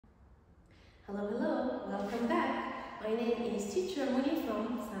Hello, hello, welcome back. My name is Teacher Muni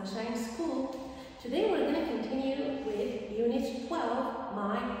from Sunshine School. Today we're going to continue with Unit 12,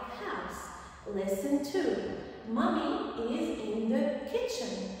 My House. Lesson 2. Mommy is in the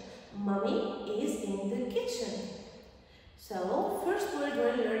kitchen. Mommy is in the kitchen. So, first word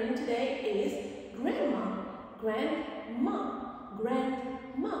we're learning today is grandma, grandma,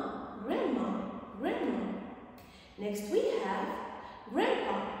 grandma, grandma, grandma. Next we have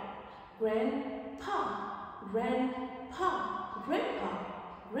grandpa, grandpa, grandpa, grandpa,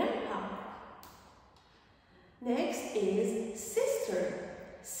 grandpa. Next is sister,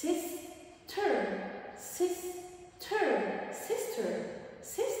 sister, sister, sister,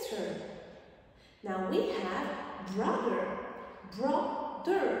 sister. Now we have brother,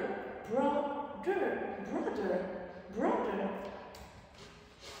 brother, brother, brother, brother.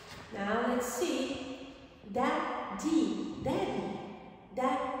 Now let's see, daddy, daddy,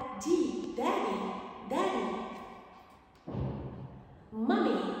 daddy, daddy, daddy.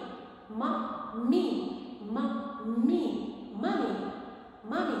 Mummy, mommy, mommy, mummy,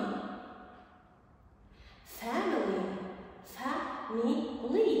 mummy. Family, family,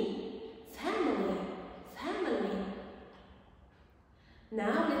 family, family.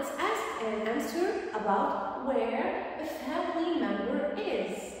 Now let's ask and answer about where a family member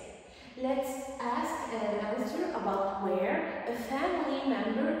is. Let's ask and answer about where a family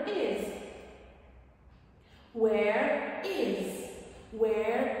member is. Where is?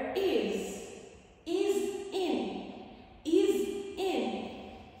 Where is? Is in. Is in.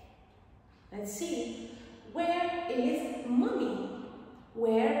 Let's see. Where is mommy?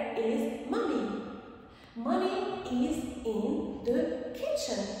 Where is mommy? Mommy is in the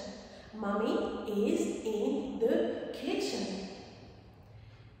kitchen. Mommy is in the kitchen.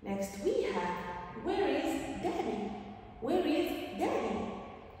 Next we have, where is daddy? Where is daddy?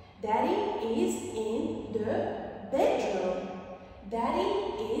 Daddy is in the bedroom. Daddy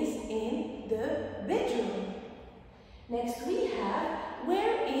is in the bedroom. Next we have,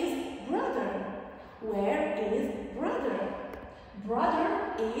 where is brother? Where is brother?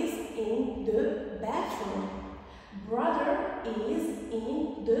 Brother is in the bathroom. Brother is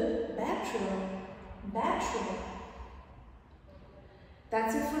in the bathroom. Bathroom.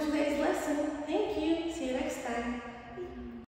 That's it for today's lesson. Thank you. See you next time.